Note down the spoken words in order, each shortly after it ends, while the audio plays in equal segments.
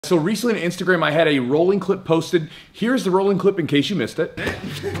So recently on Instagram, I had a rolling clip posted. Here's the rolling clip in case you missed it.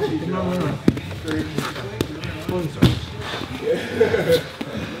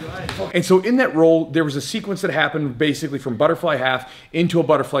 And so in that roll, there was a sequence that happened basically from butterfly half into a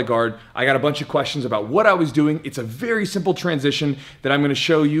butterfly guard. I got a bunch of questions about what I was doing. It's a very simple transition that I'm going to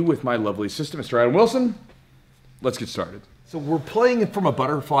show you with my lovely assistant, Mr. Adam Wilson. Let's get started. So we're playing it from a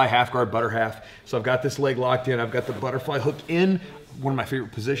butterfly half guard, butter half. So I've got this leg locked in. I've got the butterfly hook in, one of my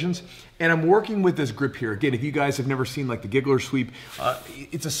favorite positions. And I'm working with this grip here. Again, if you guys have never seen like the giggler sweep,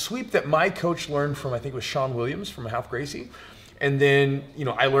 it's a sweep that my coach learned from, I think it was Sean Williams from Half Gracie. And then, you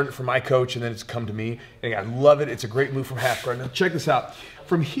know, I learned it from my coach and then it's come to me. And I love it. It's a great move from half guard. Now check this out.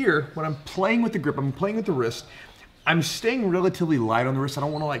 From here, when I'm playing with the grip, I'm playing with the wrist, I'm staying relatively light on the wrist. I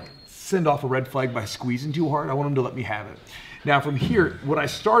don't want to like send off a red flag by squeezing too hard. I want him to let me have it. Now from here, what I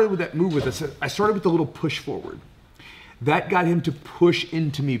started with that move with, I started with the little push forward. That got him to push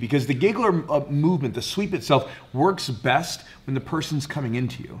into me because the giggler movement, the sweep itself, works best when the person's coming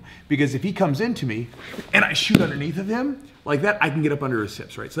into you. Because if he comes into me and I shoot underneath of him, like that, I can get up under his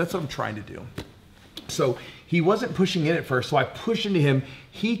hips, right? So that's what I'm trying to do. So he wasn't pushing in at first, so I pushed into him.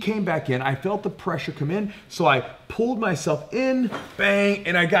 He came back in. I felt the pressure come in, so I pulled myself in, bang,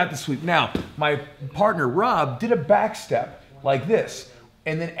 and I got the sweep. Now, my partner, Rob, did a back step like this.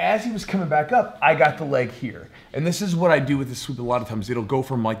 And then as he was coming back up, I got the leg here. And this is what I do with this sweep a lot of times. It'll go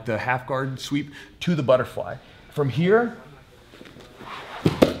from like the half guard sweep to the butterfly. From here,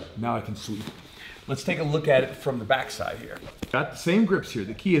 now I can sweep. Let's take a look at it from the backside here. Got the same grips here.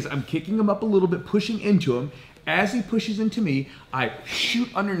 The key is I'm kicking him up a little bit, pushing into him. As he pushes into me, I shoot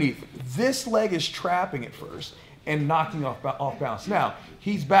underneath. This leg is trapping at first and knocking off balance. Now,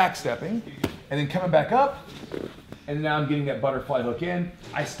 he's backstepping and then coming back up. And now I'm getting that butterfly hook in.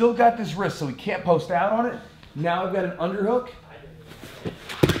 I still got this wrist, so he can't post out on it. Now I've got an underhook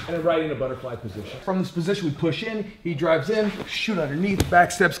and then right in a butterfly position. From this position, we push in, he drives in, shoot underneath,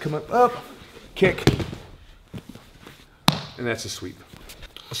 back steps, come up, kick, and that's a sweep.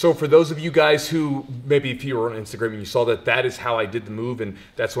 So for those of you guys who, maybe if you were on Instagram and you saw that, that is how I did the move, and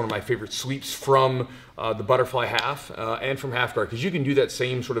that's one of my favorite sweeps from the butterfly half and from half guard, because you can do that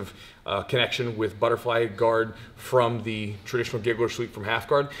same sort of connection with butterfly guard from the traditional giggler sweep from half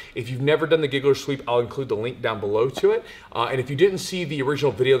guard. If you've never done the giggler sweep, I'll include the link down below to it. And if you didn't see the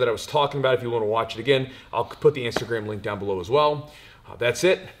original video that I was talking about, if you want to watch it again, I'll put the Instagram link down below as well. That's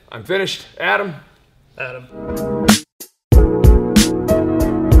it. I'm finished. Adam.